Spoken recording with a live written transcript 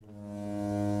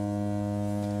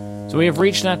So we have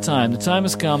reached that time. The time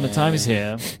has come. The time is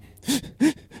here.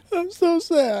 I'm so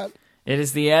sad. It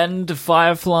is the end of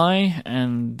Firefly,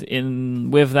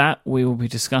 and with that, we will be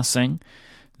discussing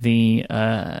the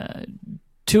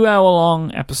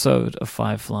 2-hour-long episode of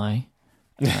Firefly,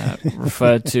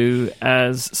 referred to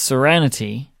as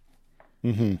Serenity.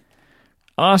 Mm-hmm.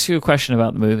 I'll ask you a question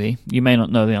about the movie. You may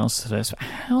not know the answer to this, but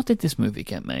how did this movie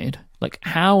get made? Like,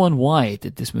 how and why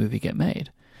did this movie get made?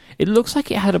 It looks like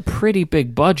it had a pretty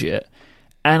big budget,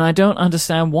 and I don't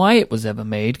understand why it was ever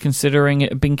made, considering it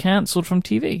had been cancelled from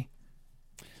TV.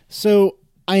 So,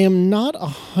 I am not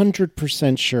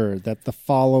 100% sure that the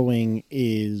following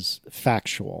is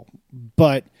factual,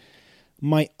 but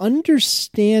my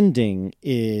understanding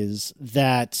is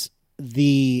that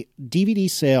the DVD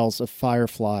sales of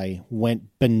Firefly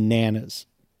went bananas.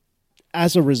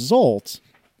 As a result,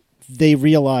 they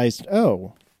realized,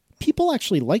 oh, people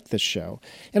actually like this show.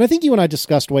 And I think you and I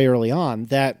discussed way early on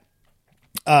that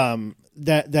that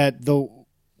the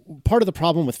part of the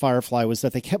problem with Firefly was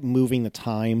that they kept moving the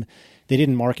time. They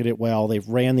didn't market it well. They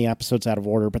ran the episodes out of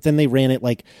order, but then they ran it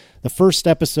like the first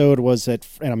episode was at,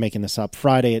 and I'm making this up,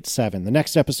 Friday at 7. The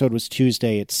next episode was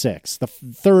Tuesday at 6. The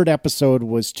third episode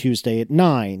was Tuesday at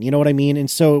 9. You know what I mean? And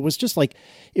so it was just like,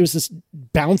 it was this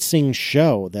bouncing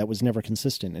show that was never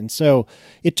consistent. And so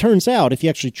it turns out, if you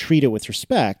actually treat it with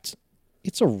respect,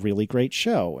 it's a really great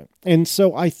show. And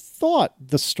so I thought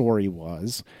the story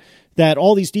was that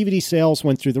all these DVD sales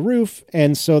went through the roof,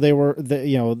 and so the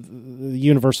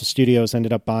Universal Studios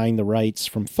ended up buying the rights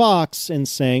from Fox and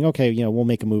saying, okay, we'll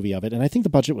make a movie of it. And I think the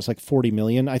budget was like $40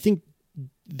 million. I think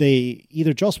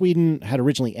either Joss Whedon had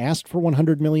originally asked for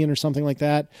 $100 million or something like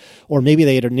that, or maybe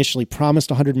they had initially promised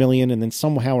 $100 million, and then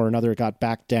somehow or another it got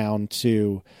back down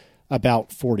to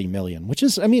about $40 million, which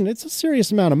is, it's a serious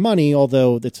amount of money,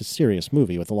 although it's a serious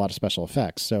movie with a lot of special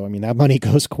effects. So, that money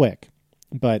goes quick.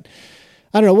 But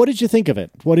I don't know. What did you think of it?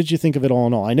 What did you think of it all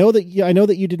in all? I know that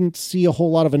you didn't see a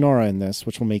whole lot of Inara in this,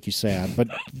 which will make you sad. But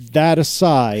that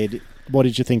aside, what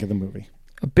did you think of the movie?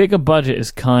 A bigger budget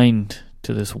is kind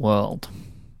to this world.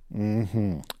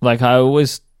 Mm-hmm. Like, I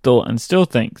always thought and still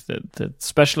think that the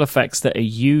special effects that are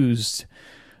used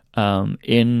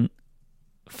in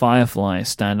Firefly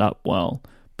stand up well,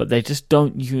 but they just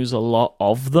don't use a lot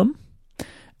of them.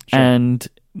 Sure. And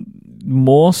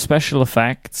more special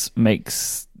effects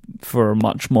makes for a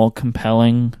much more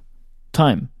compelling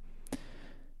time.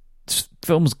 This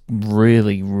film's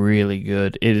really, really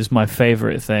good. It is my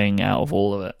favorite thing out of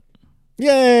all of it.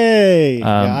 Yay!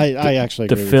 I actually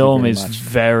agree the with film you is much.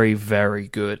 very, very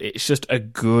good. It's just a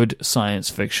good science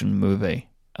fiction movie.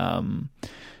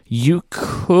 You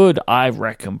could, I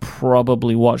reckon,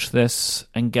 probably watch this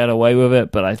and get away with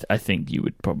it, but I think you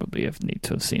would probably need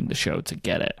to have seen the show to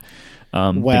get it.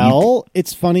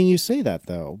 It's funny you say that,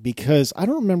 though, because I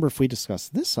don't remember if we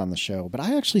discussed this on the show, but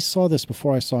I actually saw this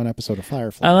before I saw an episode of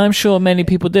Firefly. And I'm sure many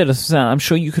people did. I'm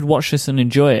sure you could watch this and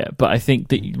enjoy it, but I think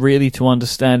that really to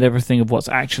understand everything of what's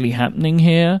actually happening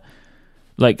here,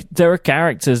 like, there are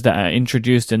characters that are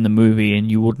introduced in the movie and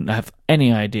you wouldn't have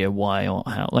any idea why or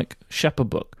how. Like, Shepherd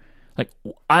Book. Like,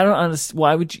 I don't understand.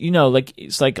 Why would you, like,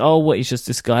 it's like, oh, what, he's just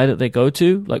this guy that they go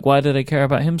to? Like, why do they care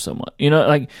about him so much?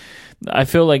 Like, I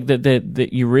feel like that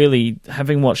you really,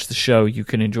 having watched the show, you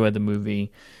can enjoy the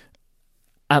movie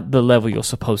at the level you're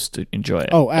supposed to enjoy it.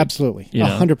 Oh, absolutely.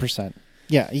 100%.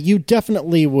 Yeah, you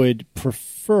definitely would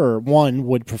prefer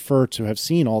to have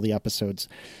seen all the episodes.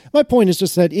 My point is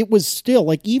just that it was still,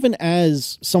 like, even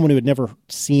as someone who had never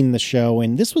seen the show,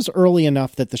 and this was early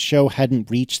enough that the show hadn't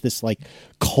reached this, like,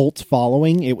 cult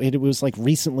following. It was, like,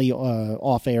 recently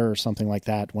off air or something like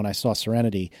that when I saw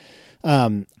Serenity.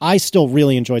 I still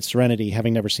really enjoyed Serenity,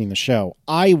 having never seen the show.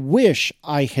 I wish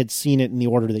I had seen it in the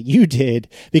order that you did,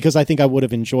 because I think I would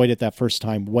have enjoyed it that first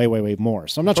time way, way, way more.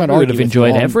 So I'm not trying to argue. Would have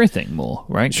enjoyed everything more,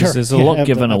 right? Because there's a lot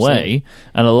given away,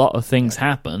 and a lot of things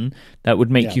happen that would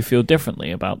make you feel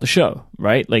differently about the show,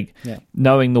 right? Like,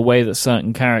 knowing the way that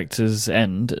certain characters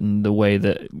end and the way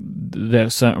that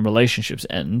their certain relationships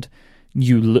end,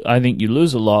 I think you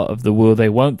lose a lot of the will they,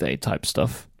 won't they type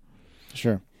stuff.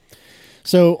 Sure.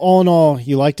 So, all in all,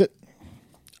 you liked it?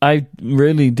 I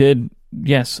really did.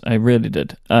 Yes, I really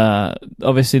did.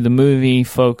 Obviously, the movie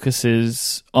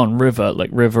focuses on River.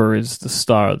 Like, River is the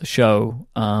star of the show.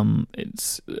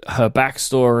 It's her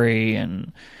backstory,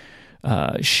 and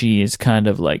she is kind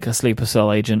of like a sleeper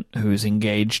cell agent who's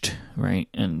engaged, right?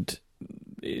 And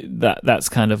that's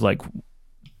kind of like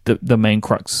the main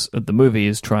crux of the movie,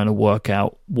 is trying to work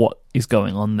out what is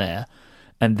going on there.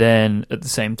 And then, at the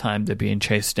same time, they're being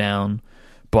chased down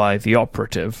by the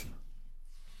Operative,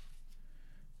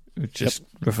 which is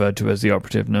referred to as the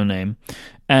Operative, no name.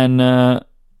 And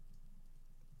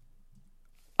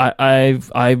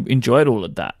I enjoyed all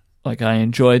of that. Like, I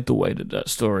enjoyed the way that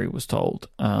story was told.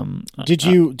 Did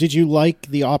you like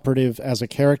the operative as a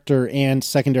character? And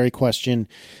secondary question,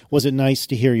 was it nice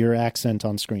to hear your accent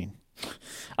on screen?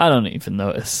 I don't even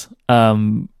notice.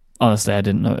 Honestly, I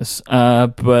didn't notice.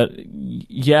 But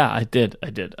yeah, I did. I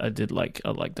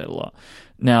liked that a lot.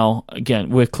 Now,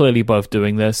 again, we're clearly both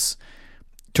doing this,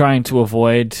 trying to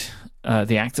avoid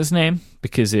the actor's name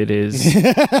because it is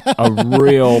a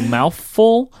real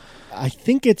mouthful. I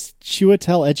think it's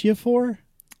Chiwetel Ejiofor.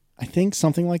 I think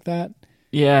something like that.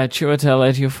 Yeah, Chiwetel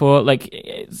Ejiofor. Like,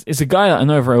 it's a guy that I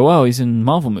know very well. He's in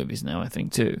Marvel movies now, I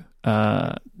think, too.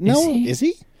 Is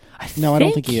he? No, I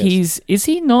don't think he is. Is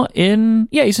he not in...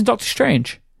 Yeah, he's in Doctor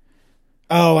Strange.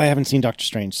 Oh, I haven't seen Doctor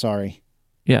Strange, sorry.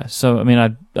 Yeah, so, I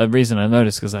mean, the reason I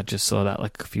noticed because I just saw that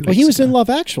like a few weeks ago. Well, he was in Love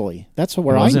Actually. That's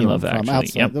where I knew him from.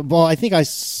 Outside. Yep. Well, I think I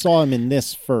saw him in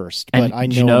this first, but I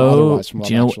know him otherwise from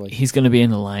Love Actually. He's going to be in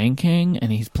The Lion King,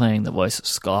 and he's playing the voice of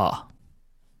Scar.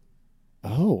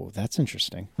 Oh, that's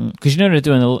interesting. Because they're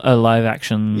doing a live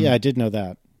action... Yeah, I did know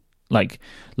that. Like,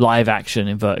 live action,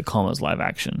 inverted commas, live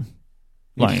action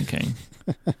Lion King.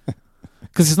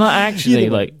 Because it's not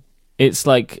actually, like... It's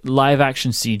like live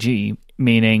action CG,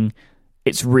 meaning...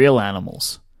 It's real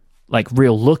animals, like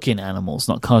real looking animals,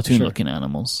 not cartoon looking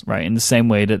animals, right? In the same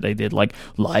way that they did like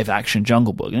live action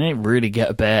Jungle Book. And they didn't really get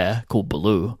a bear called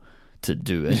Baloo to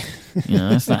do it.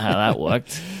 That's not how that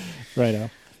worked.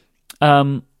 Right.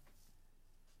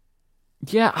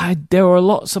 Yeah, there were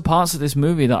lots of parts of this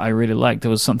movie that I really liked.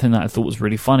 There was something that I thought was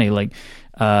really funny, like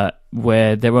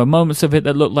where there were moments of it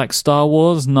that looked like Star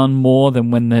Wars, none more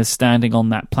than when they're standing on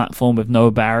that platform with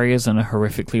no barriers and a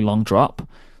horrifically long drop.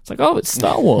 It's like, oh, it's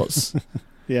Star Wars.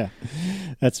 Yeah,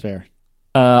 that's fair.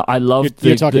 I loved...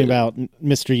 You're talking about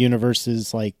Mr.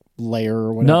 Universe's like lair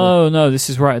or whatever? No, this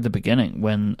is right at the beginning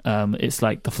when it's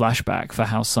like the flashback for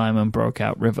how Simon broke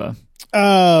out River.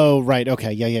 Oh, right.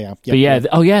 Okay. Yeah.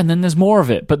 But and then there's more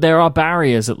of it. But there are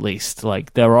barriers at least.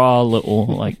 Like, there are little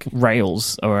like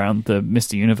rails around the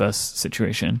Mr. Universe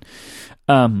situation.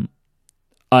 I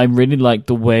really like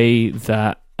the way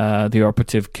that the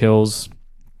operative kills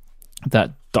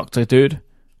that doctor dude,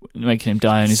 making him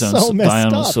die on his own, die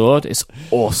on a sword. It's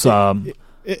awesome.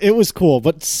 It was cool,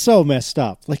 but so messed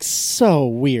up, like so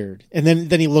weird. And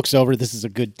then he looks over. This is a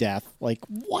good death. Like,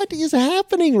 what is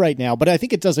happening right now? But I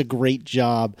think it does a great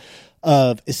job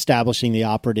of establishing the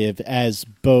operative as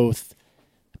both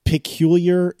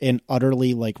peculiar and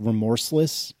utterly like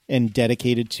remorseless and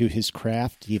dedicated to his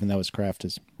craft, even though his craft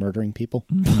is murdering people.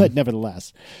 But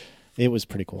nevertheless, it was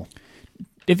pretty cool.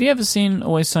 Have you ever seen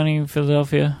Always Sunny in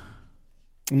Philadelphia?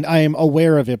 I am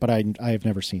aware of it, but I have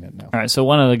never seen it, no. All right, so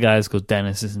one of the guys called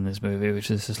Dennis is in this movie,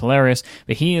 which is just hilarious.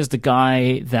 But he is the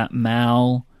guy that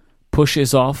Mal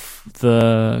pushes off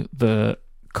the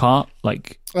cart,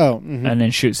 like, and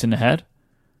then shoots in the head.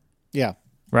 Yeah.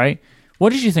 Right?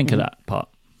 What did you think of that part?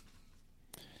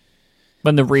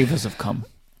 When the Reavers have come.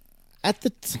 At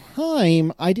the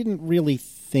time, I didn't really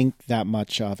think that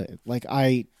much of it. Like,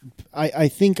 I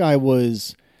think I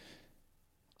was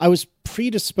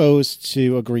predisposed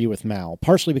to agree with Mal,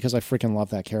 partially because I freaking love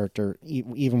that character,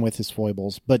 even with his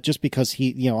foibles, but just because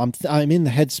I'm in the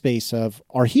headspace of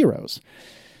our heroes.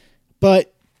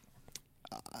 But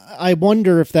I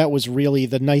wonder if that was really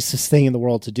the nicest thing in the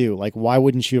world to do. Like, why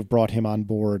wouldn't you have brought him on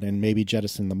board and maybe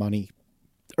jettison the money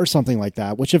or something like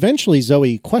that, which eventually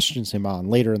Zoe questions him on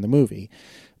later in the movie.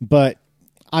 But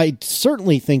I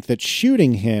certainly think that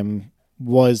shooting him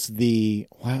was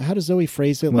how does Zoe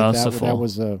phrase it? Like merciful. That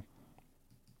was a...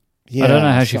 Yeah, I don't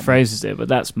know how she phrases it, but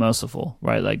that's merciful,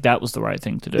 right? Like, that was the right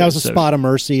thing to do. That was a spot of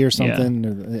mercy or something.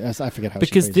 Yeah. I forget how she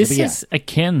phrased it. Because this is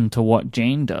akin to what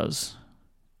Jane does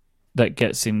that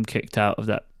gets him kicked out of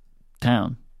that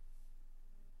town.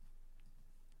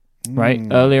 Right?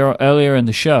 Earlier in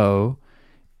the show,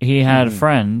 he had a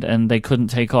friend and they couldn't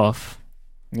take off.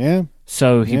 Yeah.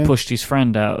 So he pushed his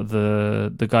friend out of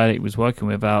the guy that he was working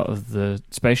with out of the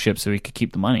spaceship so he could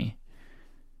keep the money.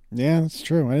 Yeah, that's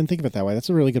true. I didn't think of it that way. That's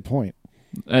a really good point.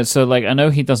 So, like, I know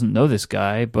he doesn't know this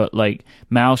guy, but, like,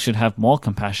 Mal should have more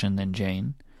compassion than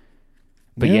Jane.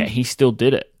 But yet he still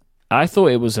did it. I thought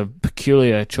it was a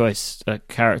peculiar choice, a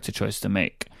character choice to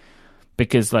make.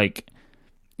 Because, like,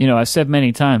 I've said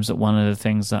many times that one of the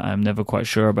things that I'm never quite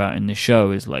sure about in this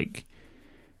show is, like,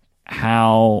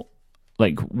 how,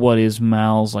 like, what is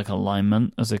Mal's, like,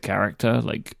 alignment as a character?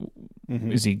 Like,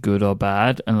 is he good or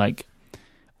bad? And, like,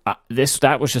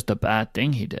 that was just a bad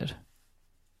thing he did.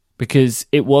 Because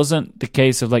it wasn't the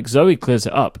case of, like, Zoe clears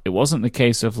it up. It wasn't the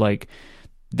case of, like,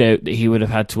 that he would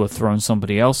have had to have thrown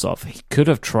somebody else off. He could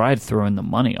have tried throwing the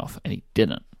money off, and he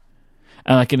didn't.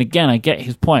 And like, and again, I get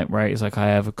his point, right? He's like, I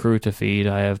have a crew to feed,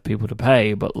 I have people to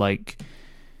pay, but like,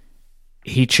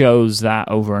 he chose that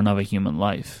over another human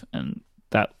life, and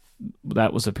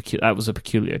that was a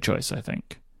peculiar choice, I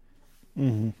think.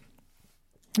 Mm-hmm.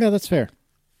 Yeah, that's fair.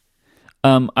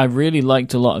 I really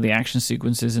liked a lot of the action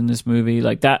sequences in this movie.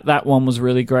 Like that one was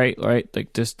really great, right?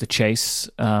 Like just the chase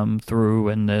through,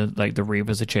 and the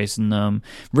Reavers are chasing them.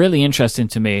 Really interesting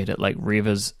to me that like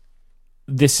Reavers,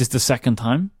 this is the second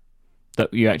time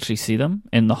that you actually see them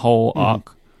in the whole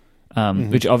arc.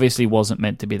 Which obviously wasn't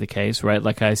meant to be the case, right?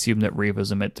 Like, I assume that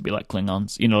Reavers are meant to be like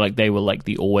Klingons, you know, like they were like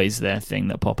the always there thing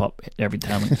that pop up every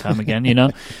time and time again, you know,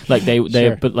 like they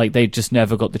Sure. but like they just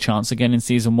never got the chance again in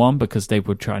season 1 because they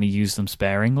were trying to use them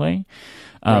sparingly.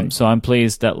 Right. So I'm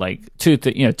pleased that like two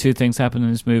things happen in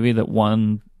this movie. That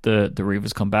one, the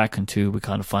Reavers come back, and two, we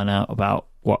kind of find out about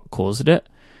what caused it.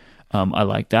 I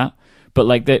like that. But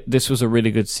like this was a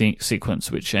really good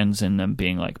sequence, which ends in them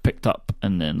being like picked up,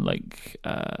 and then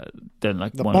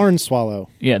the barn swallow.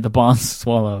 Yeah, the barn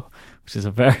swallow, which is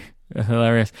a very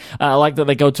hilarious. I like that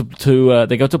they go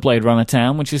to Blade Runner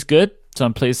Town, which is good. So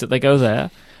I'm pleased that they go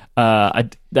there.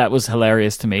 That was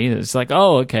hilarious to me. It's like,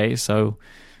 oh, okay, so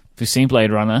we've seen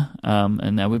Blade Runner,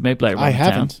 and now we've made Blade Runner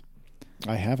Town.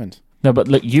 I haven't. No, but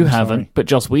look, you I'm haven't, sorry. but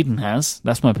Joss Whedon has.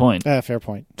 That's my point. Fair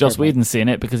point. Joss Fair point. Whedon's seen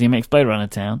it because he makes Blade Runner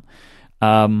Town.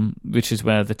 Which is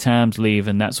where the Tams leave,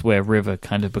 and that's where River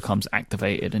kind of becomes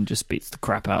activated and just beats the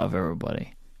crap out of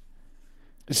everybody.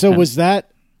 So was that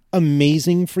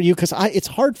amazing for you? Because it's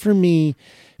hard for me,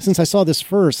 since I saw this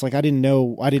first. Like, I didn't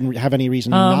have any reason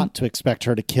not to expect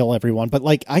her to kill everyone. But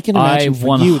like, I can imagine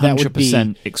for you that would be. I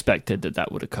 100% expected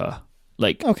that would occur.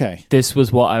 Like, okay, this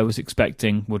was what I was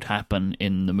expecting would happen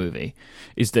in the movie,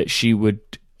 is that you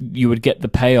would get the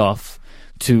payoff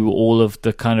to all of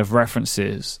the kind of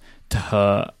references to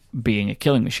her being a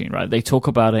killing machine, right? They talk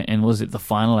about it in, was it the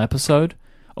final episode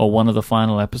or one of the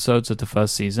final episodes of the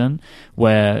first season,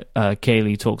 where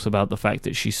Kaylee talks about the fact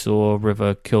that she saw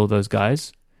River kill those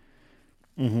guys.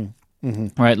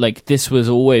 Right? Like, this was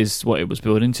always what it was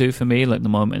building to for me, like the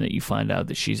moment that you find out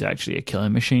that she's actually a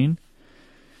killing machine.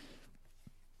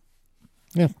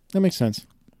 Yeah, that makes sense.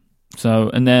 So,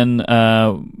 and then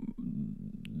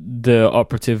the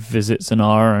operative visits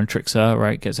Inara and tricks her,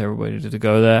 right? Gets everybody to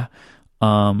go there.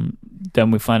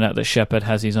 Then we find out that Shepard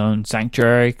has his own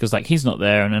sanctuary, because like he's not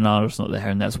there and Inara's not there,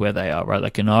 and that's where they are, right?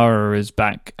 Like Inara is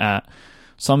back at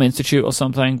some institute or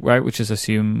something, right? Which is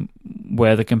assume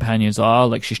where the companions are.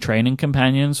 Like, she's training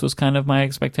companions was kind of my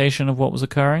expectation of what was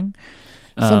occurring.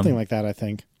 Something like that, I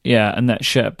think. Yeah, and that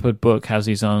Shepard book has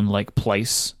his own like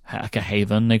place, like a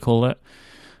haven, they call it.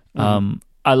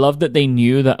 I love that they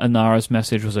knew that Inara's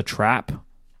message was a trap.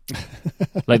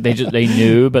 Like, they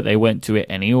knew, but they went to it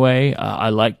anyway. I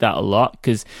like that a lot,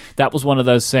 because that was one of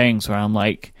those things where I'm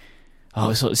like,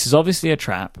 oh, so this is obviously a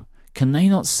trap. Can they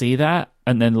not see that?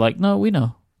 And then like, no, we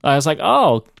know. I was like,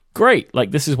 oh, great.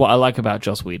 Like, this is what I like about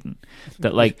Joss Whedon,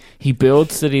 that like he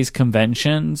builds to these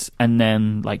conventions and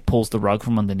then like pulls the rug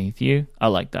from underneath you. I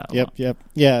like that a lot. Yep.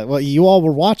 Yeah. Well, you all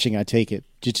were watching, I take it.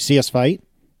 Did you see us fight?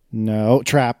 No,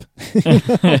 trap.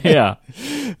 Yeah.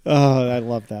 Oh, I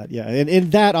love that. Yeah.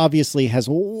 And that obviously has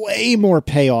way more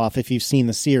payoff if you've seen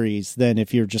the series than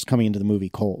if you're just coming into the movie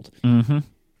cold. Mm-hmm.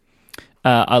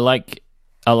 I like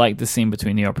the scene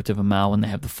between the operative and Mal when they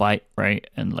have the fight, right?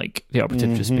 And like the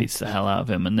operative just beats the hell out of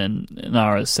him, and then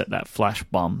Nara set that flash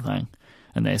bomb thing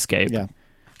and they escape. Yeah.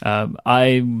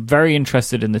 I'm very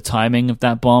interested in the timing of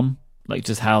that bomb, like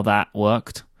just how that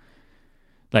worked.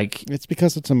 Like, it's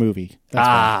because it's a movie. That's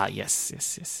why. Yes.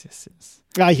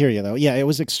 I hear you, though. Yeah, it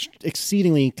was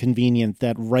exceedingly convenient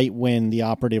that right when the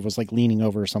operative was like leaning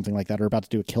over or something like that, or about to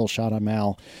do a kill shot on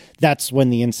Mal, that's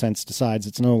when the incense decides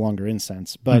it's no longer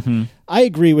incense. But I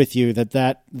agree with you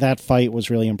that fight was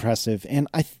really impressive. And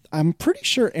I'm pretty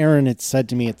sure Aaron had said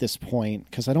to me at this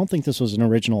point, because I don't think this was an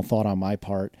original thought on my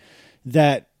part,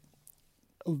 that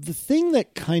the thing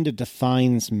that kind of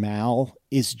defines Mal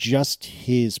is just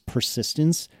his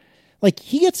persistence. Like,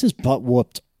 he gets his butt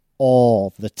whooped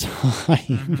all the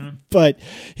time, but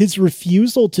his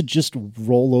refusal to just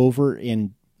roll over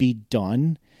and be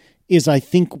done is, I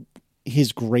think,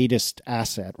 his greatest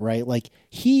asset, right? Like,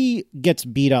 he gets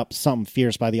beat up something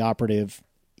fierce by the operative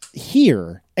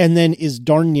here and then is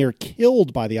darn near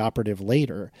killed by the operative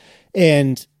later.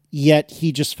 And yet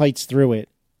he just fights through it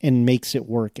and makes it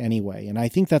work anyway. And I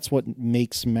think that's what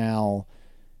makes Mal,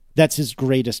 that's his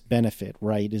greatest benefit,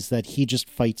 right? Is that he just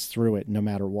fights through it no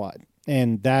matter what.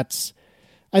 And I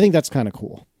think that's kind of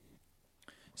cool.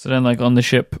 So then, like, on the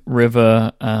ship,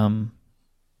 River,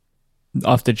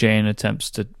 after Jane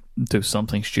attempts to do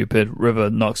something stupid. River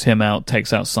knocks him out,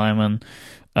 takes out Simon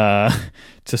to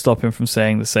stop him from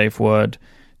saying the safe word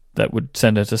that would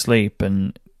send her to sleep,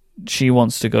 and she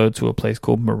wants to go to a place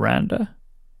called Miranda.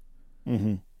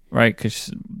 Mm-hmm. Right, because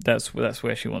that's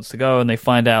where she wants to go, and they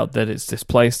find out that it's this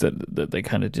place that they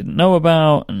kind of didn't know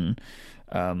about, and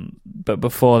but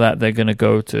before that, they're going to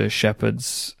go to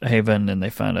Shepherd's Haven, and they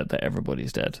found out that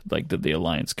everybody's dead, like that the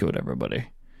Alliance killed everybody.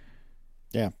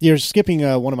 Yeah, you're skipping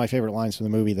one of my favorite lines from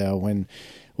the movie, though, when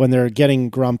they're getting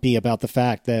grumpy about the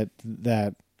fact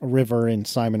that River and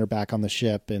Simon are back on the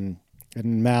ship, and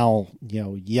Mal,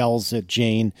 yells at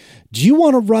Jane, "Do you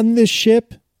want to run this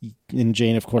ship?" And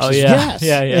Jane, of course, says, yes.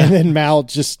 Yeah. And then Mal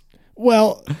just,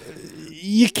 well,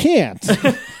 you can't.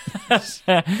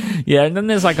 Yeah, and then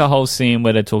there's like a whole scene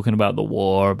where they're talking about the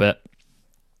war a bit.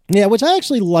 Yeah, which I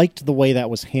actually liked the way that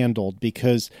was handled,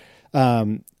 because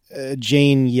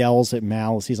Jane yells at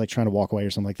Mal as he's like trying to walk away or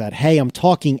something like that. "Hey, I'm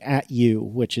talking at you,"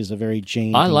 which is a very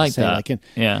Jane. I like say. that.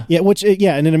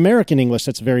 And in American English,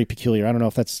 that's very peculiar. I don't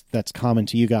know if that's common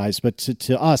to you guys, but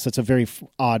to us, that's a very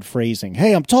odd phrasing.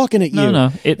 "Hey, I'm talking at you."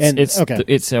 No,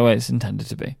 it's the way it's intended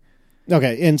to be.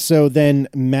 Okay, and so then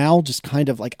Mal just kind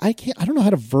of like, I don't know how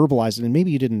to verbalize it, and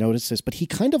maybe you didn't notice this, but he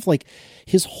kind of like,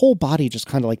 his whole body just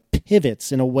kind of like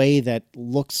pivots in a way that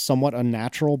looks somewhat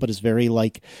unnatural, but is very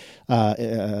like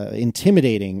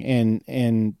intimidating.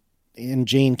 And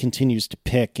Jane continues to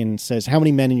pick and says, "How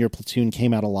many men in your platoon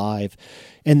came out alive?"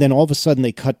 And then all of a sudden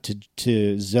they cut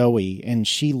to Zoe, and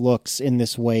she looks in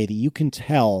this way that you can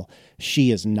tell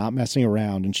she is not messing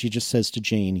around. And she just says to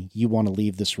Jane, "You want to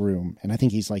leave this room?" And I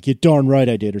think he's like, "You're darn right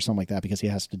I did," or something like that, because he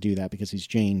has to do that because he's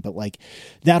Jane. But like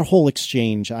that whole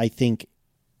exchange, I think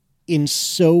in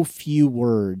so few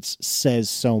words says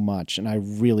so much. And I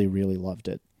really, really loved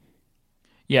it.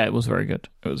 Yeah, it was very good.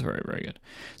 It was very, very good.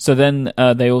 So then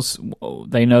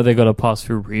they know they got to pass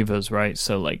through Reavers, right?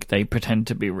 So like they pretend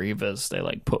to be Reavers. They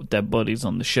like put dead bodies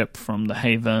on the ship from the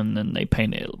Haven, and they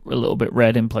paint it a little bit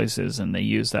red in places, and they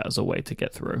use that as a way to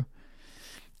get through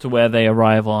to where they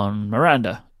arrive on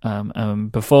Miranda.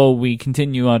 Before we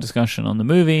continue our discussion on the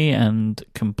movie and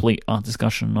complete our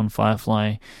discussion on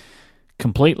Firefly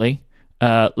completely,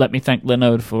 let me thank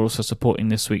Linode for also supporting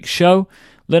this week's show.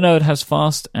 Linode has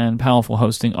fast and powerful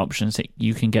hosting options that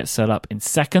you can get set up in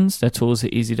seconds. Their tools are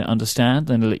easy to understand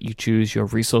and let you choose your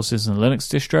resources in the Linux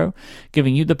distro,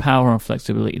 giving you the power and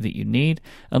flexibility that you need.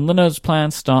 And Linode's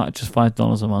plans start at just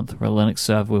 $5 a month for a Linux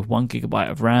server with 1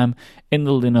 GB of RAM in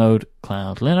the Linode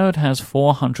cloud. Linode has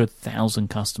 400,000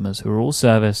 customers who are all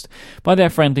serviced by their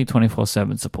friendly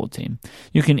 24/7 support team.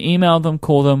 You can email them,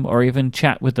 call them, or even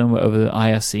chat with them over the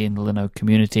IRC in the Linode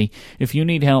community. If you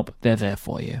need help, they're there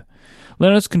for you.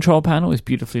 Linode's control panel is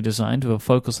beautifully designed with a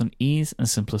focus on ease and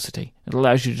simplicity. It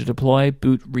allows you to deploy,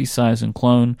 boot, resize, and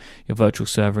clone your virtual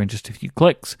server in just a few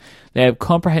clicks. They have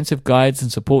comprehensive guides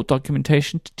and support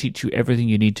documentation to teach you everything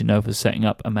you need to know for setting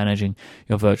up and managing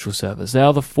your virtual servers. They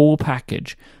are the full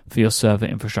package for your server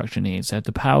infrastructure needs. They have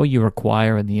the power you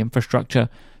require and the infrastructure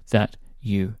that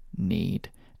you need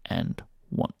and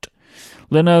want.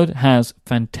 Linode has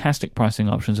fantastic pricing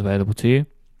options available to you.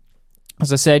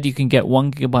 As I said, you can get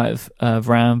 1 GB of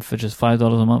RAM for just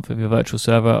 $5 a month with your virtual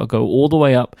server, or go all the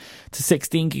way up to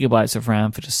 16 GB of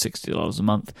RAM for just $60 a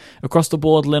month. Across the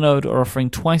board, Linode are offering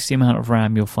twice the amount of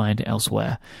RAM you'll find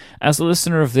elsewhere. As a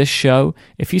listener of this show,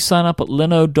 if you sign up at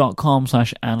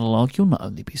linode.com/analog, you'll not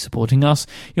only be supporting us,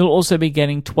 you'll also be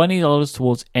getting $20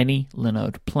 towards any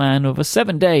Linode plan with a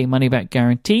 7-day money-back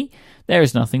guarantee. There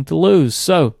is nothing to lose.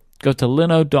 So go to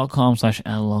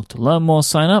linode.com/analog to learn more,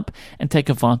 sign up, and take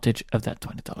advantage of that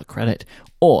 $20 credit.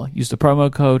 Or use the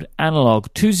promo code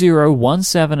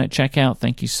analog2017 at checkout.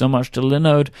 Thank you so much to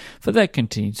Linode for their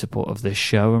continued support of this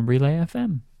show and Relay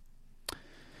FM.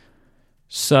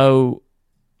 So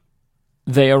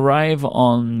they arrive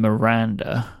on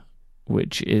Miranda,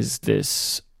 which is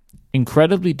this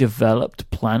incredibly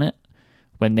developed planet,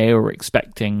 when they were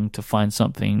expecting to find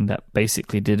something that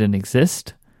basically didn't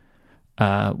exist.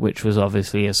 Which was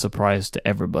obviously a surprise to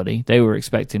everybody. They were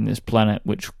expecting this planet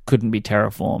which couldn't be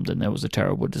terraformed, and there was a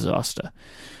terrible disaster,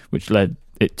 which led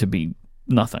it to be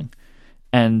nothing.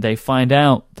 And they find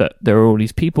out that there are all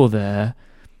these people there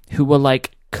who were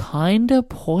like kind of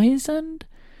poisoned.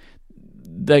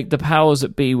 Like the powers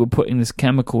that be were putting this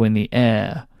chemical in the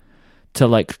air to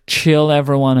like chill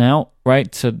everyone out,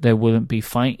 right? So there wouldn't be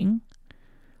fighting.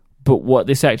 But what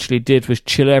this actually did was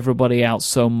chill everybody out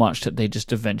so much that they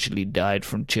just eventually died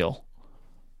from chill.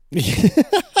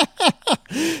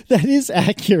 That is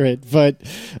accurate, but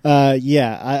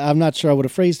I'm not sure I would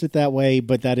have phrased it that way,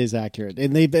 but that is accurate.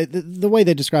 And the way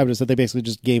they described it is that they basically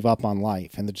just gave up on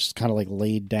life, and they just kind of like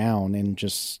laid down and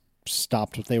just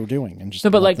stopped what they were doing and just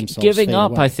No, but let like themselves giving fade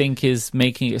up, away. I think, is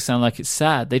making it sound like it's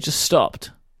sad. They just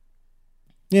stopped.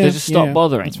 Yeah, They just stopped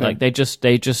bothering. that's fair. Like they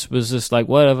just was just like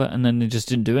whatever, and then they just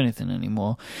didn't do anything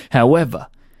anymore. However,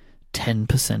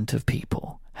 10% of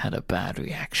people had a bad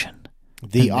reaction.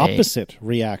 The and opposite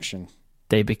reaction.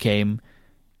 They became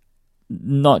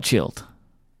not chilled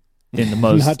in the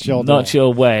most Not chilled not at all.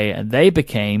 chill way, and they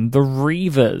became the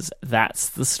Reavers. That's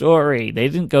the story. They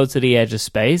didn't go to the edge of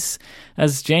space.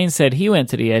 As Jane said, he went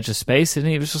to the edge of space and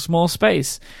it was a small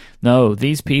space. No,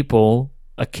 these people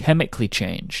are chemically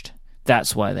changed.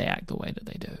 That's why they act the way that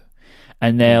they do.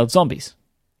 And they're zombies.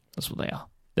 That's what they are.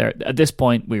 At this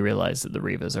point, we realize that the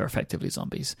Reavers are effectively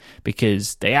zombies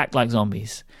because they act like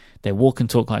zombies. They walk and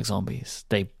talk like zombies.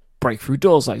 They break through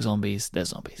doors like zombies. They're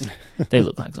zombies. They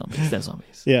look like zombies. They're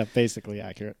zombies. Yeah, basically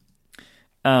accurate.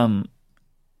 And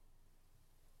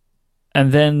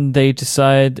then they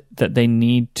decide that they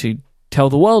need to tell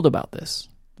the world about this,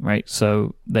 right?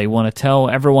 So they want to tell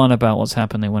everyone about what's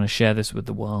happened. They want to share this with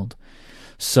the world.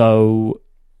 So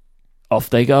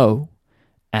off they go.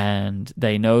 And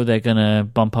they know they're going to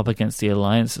bump up against the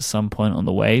Alliance at some point on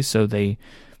the way. So they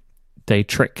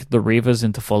trick the Reavers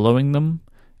into following them.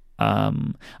 I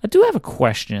do have a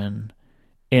question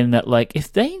in that, like,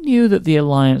 if they knew that the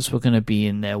Alliance were going to be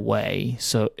in their way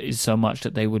so much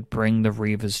that they would bring the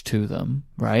Reavers to them,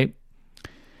 right?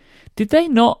 Did they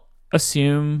not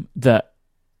assume that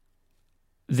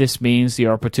this means the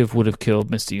Operative would have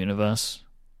killed Mr. Universe?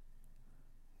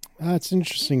 That's an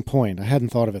interesting point. I hadn't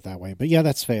thought of it that way, but yeah,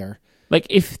 that's fair. Like,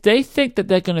 if they think that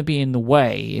they're going to be in the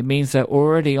way, it means they're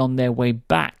already on their way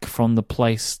back from the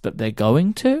place that they're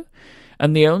going to.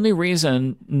 And the only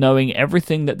reason, knowing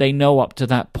everything that they know up to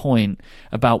that point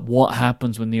about what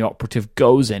happens when the Operative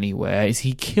goes anywhere, is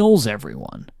he kills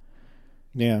everyone.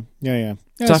 Yeah.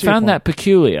 So I found that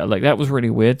peculiar. Like, that was really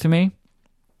weird to me.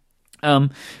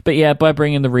 But yeah, by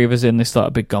bringing the Reavers in, they start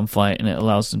a big gunfight, and it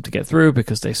allows them to get through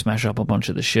because they smash up a bunch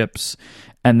of the ships,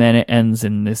 and then it ends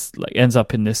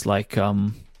up in this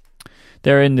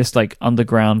they're in this like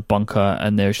underground bunker,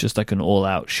 and there's just like an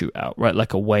all-out shootout, right?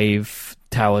 Like a wave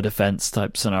tower defense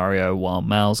type scenario, while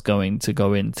Mal's going to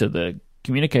go into the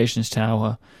communications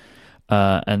tower,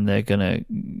 and they're gonna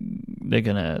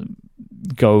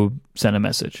go send a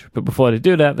message. But before they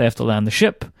do that, they have to land the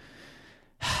ship.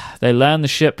 They land the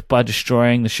ship by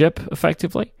destroying the ship,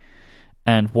 effectively.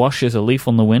 And Wash is a leaf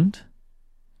on the wind,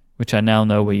 which I now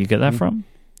know where you get that from.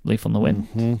 Leaf on the wind.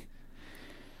 Mm-hmm.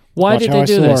 Why Watch did how they I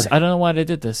do soar. this? I don't know why they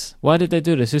did this. Why did they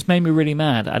do this? This made me really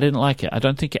mad. I didn't like it. I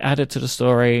don't think it added to the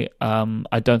story.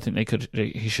 I don't think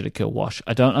he should have killed Wash.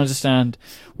 I don't understand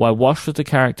why Wash was the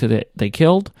character that they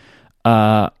killed.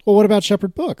 Well, what about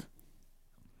Shepherd Book?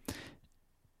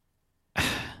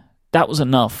 That was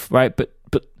enough, right? But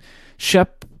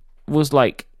Shep was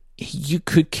like, you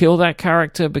could kill that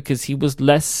character because he was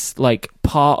less like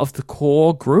part of the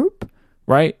core group,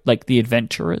 right? Like the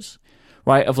adventurers,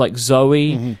 right? Of like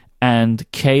Zoe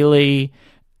and Kaylee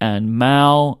and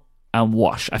Mal and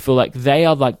Wash. I feel like they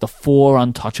are like the four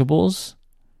untouchables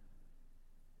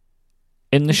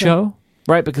in the show,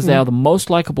 right? Because they are the most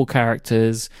likable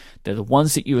characters. They're the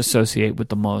ones that you associate with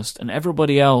the most. And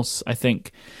everybody else, I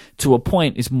think, to a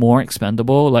point, is more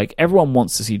expendable. Like, everyone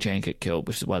wants to see Jane get killed,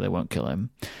 which is why they won't kill him.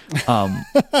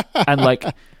 And, like,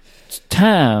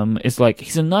 Tam is, like,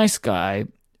 he's a nice guy,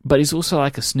 but he's also,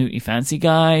 like, a snooty, fancy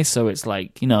guy. So it's,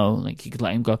 like, you know, like, you could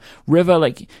let him go. River,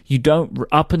 like, you don't,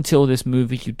 up until this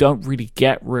movie, you don't really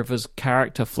get River's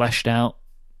character fleshed out.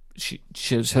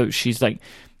 She's, like,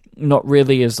 not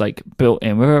really as, like, built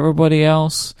in with everybody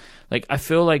else. Like, I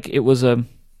feel like it was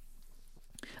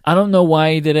I don't know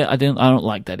why he did it. I don't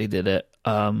like that he did it.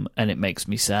 And it makes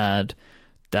me sad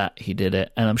that he did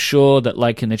it. And I'm sure that,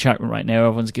 like, in the chat room right now,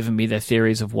 everyone's giving me their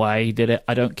theories of why he did it.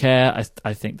 I don't care.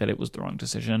 I think that it was the wrong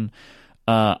decision.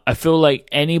 I feel like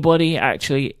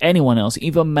anyone else,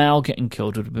 even Mal getting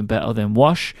killed would have been better than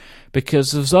Wash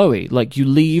because of Zoe. Like, you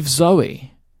leave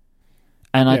Zoe.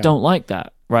 And I don't like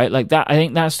that, right? Like, that. I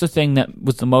think that's the thing that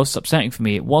was the most upsetting for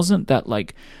me. It wasn't that,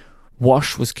 like,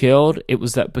 Wash was killed. It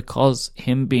was that because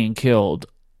him being killed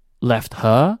left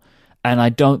her. And I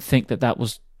don't think that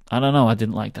was... I don't know. I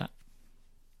didn't like that.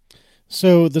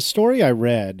 So the story I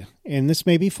read, and this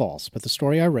may be false, but the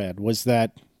story I read was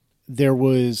that there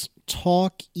was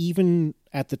talk even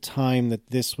at the time that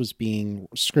this was being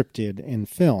scripted and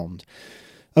filmed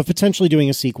of potentially doing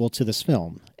a sequel to this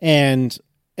film. And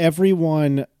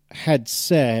everyone had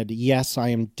said, yes, I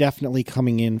am definitely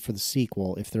coming in for the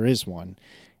sequel if there is one,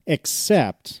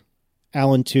 except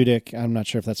Alan Tudyk, I'm not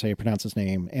sure if that's how you pronounce his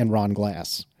name, and Ron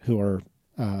Glass, who are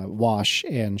Wash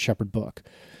and Shepherd Book.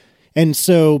 And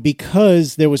so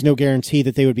because there was no guarantee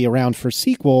that they would be around for a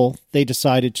sequel, they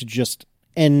decided to just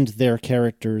end their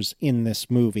characters in this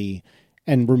movie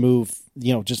and remove,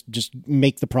 just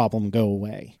make the problem go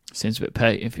away. Seems a bit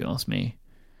petty, if you ask me.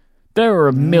 There are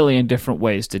a million different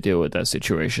ways to deal with that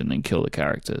situation than kill the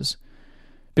characters.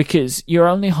 Because you're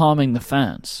only harming the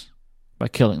fans by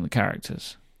killing the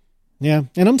characters. Yeah,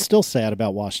 and I'm still sad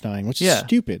about Wash dying, which is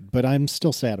stupid, but I'm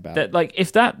still sad about it. Like,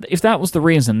 if that was the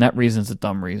reason, that reason's a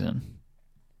dumb reason.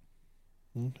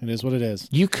 It is what it is.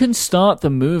 You can start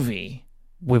the movie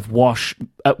with Wash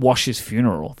at Wash's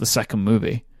funeral, the second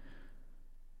movie.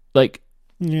 Like,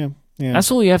 yeah.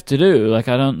 That's all you have to do. Like,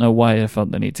 I don't know why I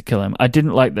felt the need to kill him. I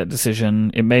didn't like that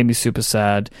decision. It made me super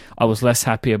sad. I was less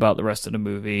happy about the rest of the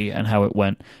movie and how it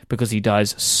went because he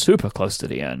dies super close to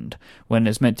the end when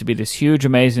there's meant to be this huge,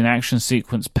 amazing action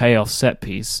sequence payoff set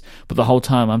piece. But the whole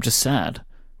time, I'm just sad.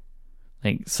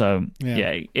 Like, so,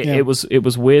 it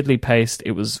was weirdly paced.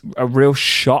 It was a real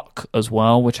shock as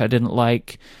well, which I didn't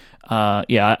like.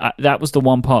 That was the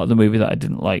one part of the movie that I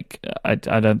didn't like. I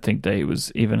don't think that it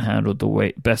was even handled the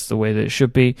way that it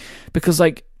should be, because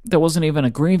like there wasn't even a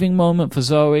grieving moment for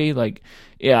Zoe. Like,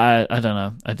 I don't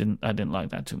know. I didn't like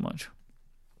that too much.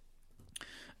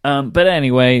 But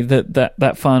anyway,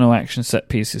 that final action set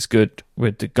piece is good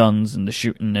with the guns and the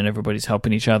shooting and everybody's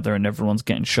helping each other and everyone's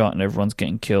getting shot and everyone's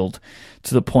getting killed,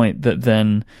 to the point that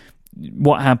then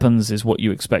what happens is what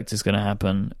you expect is going to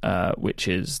happen, which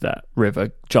is that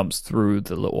River jumps through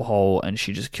the little hole and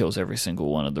she just kills every single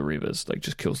one of the Reavers. Like,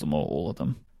 just kills them all of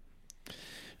them.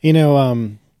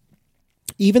 Even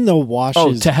though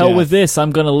Wash's to hell with this,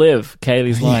 I'm going to live.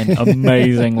 Kaylee's line.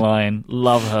 Amazing line.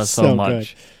 Love her so much.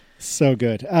 Good. So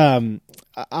good.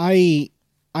 I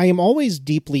am always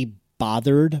deeply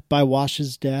bothered by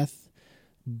Wash's death,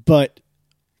 but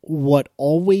what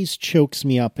always chokes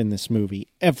me up in this movie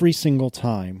every single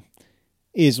time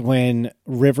is when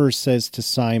River says to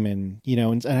Simon,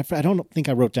 and I don't think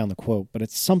I wrote down the quote, but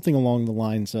it's something along the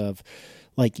lines of,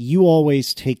 like, you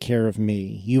always take care of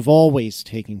me. You've always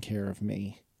taken care of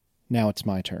me. Now it's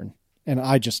my turn. And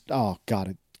I just, oh God,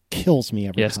 it kills me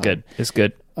every time. It's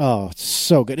good. Oh, it's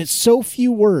so good. It's so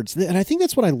few words. And I think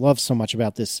that's what I love so much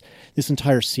about this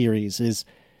entire series, is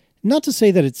not to say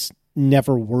that it's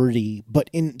never wordy, but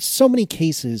in so many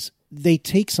cases they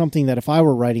take something that if I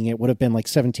were writing it would have been like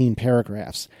 17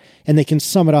 paragraphs and they can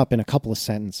sum it up in a couple of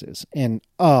sentences. And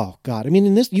oh God, I mean,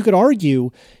 in this, you could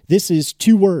argue this is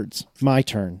 2 words, my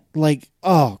turn. Like,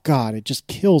 oh God, it just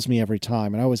kills me every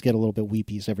time. And I always get a little bit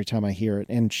weepies every time I hear it.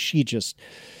 And she just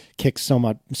kicks so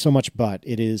much butt.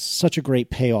 It is such a great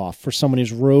payoff for someone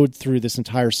who's rode through this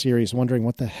entire series wondering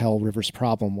what the hell River's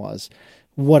problem was.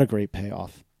 What a great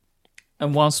payoff.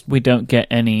 And whilst we don't get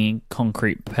any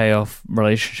concrete payoff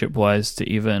relationship-wise to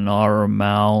either Nara,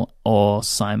 Mal, or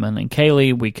Simon and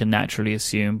Kaylee, we can naturally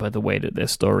assume by the way that their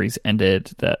stories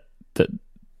ended that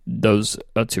those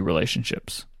are 2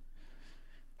 relationships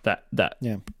that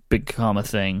become a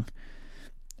thing.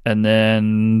 And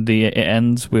then it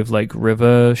ends with like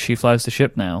River. She flies the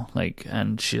ship now, like,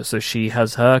 and she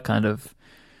has her kind of.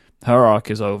 Her arc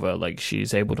is over. Like,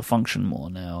 she's able to function more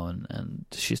now, and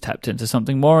she's tapped into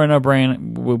something more in her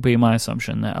brain, will be my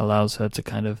assumption, that allows her to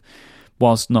kind of,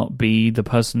 whilst not be the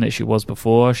person that she was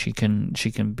before, she can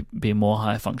be more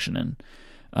high functioning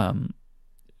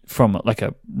from like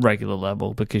a regular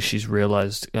level, because she's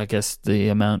realized, I guess, the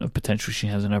amount of potential she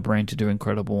has in her brain to do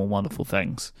incredible and wonderful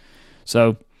things.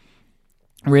 So,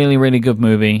 really, really good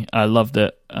movie. I loved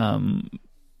it. I'm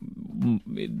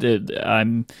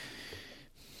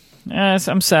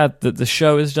sad that the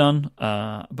show is done,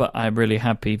 but I'm really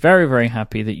happy, very, very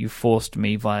happy that you forced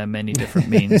me via many different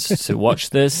means to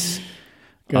watch this.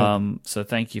 So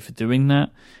thank you for doing that.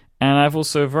 And I've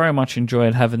also very much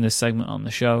enjoyed having this segment on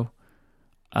the show.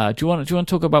 Do you want to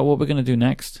talk about what we're going to do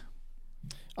next?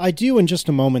 I do in just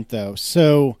a moment, though.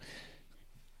 So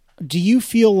do you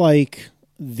feel like,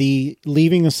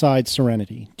 leaving aside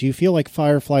Serenity, do you feel like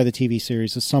Firefly, the TV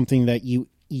series, is something that you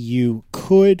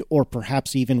could or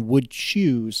perhaps even would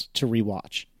choose to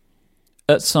rewatch?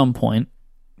 At some point,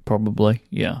 probably,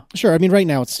 yeah. Sure, I mean, right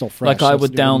now it's still fresh. Like, I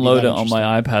would download it on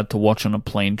my iPad to watch on a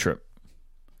plane trip.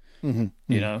 Mm-hmm.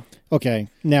 You know? Okay,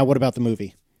 now what about the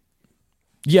movie?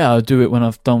 Yeah, I'll do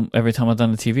it every time I've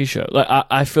done a TV show. Like,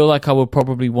 I feel like I would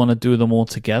probably want to do them all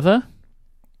together.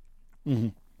 Mm-hmm.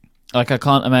 Like, I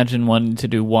can't imagine wanting to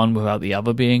do one without the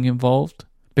other being involved,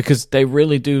 because they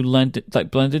really do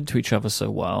blend into each other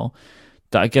so well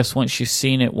that I guess once you've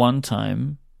seen it one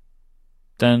time,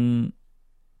 then,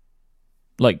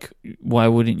 like, why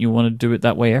wouldn't you want to do it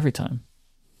that way every time?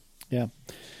 Yeah.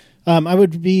 I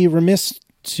would be remiss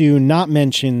to not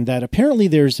mention that apparently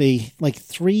there's a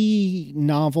 3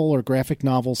 novel or graphic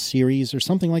novel series or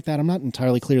something like that. I'm not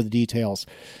entirely clear of the details.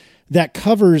 That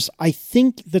covers, I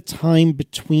think, the time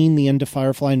between the end of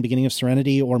Firefly and beginning of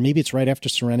Serenity, or maybe it's right after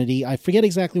Serenity. I forget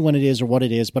exactly when it is or what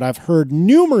it is, but I've heard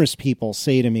numerous people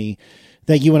say to me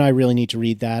that you and I really need to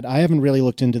read that. I haven't really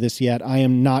looked into this yet. I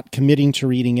am not committing to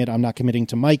reading it. I'm not committing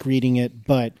to Mike reading it.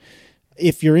 But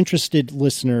if you're interested,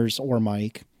 listeners or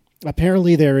Mike,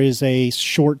 apparently there is a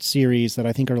short series that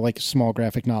I think are like small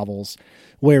graphic novels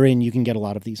wherein you can get a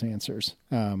lot of these answers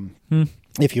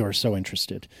if you are so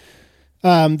interested.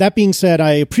 That being said,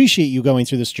 I appreciate you going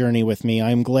through this journey with me.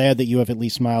 I'm glad that you have at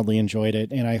least mildly enjoyed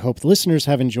it, and I hope the listeners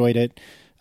have enjoyed it.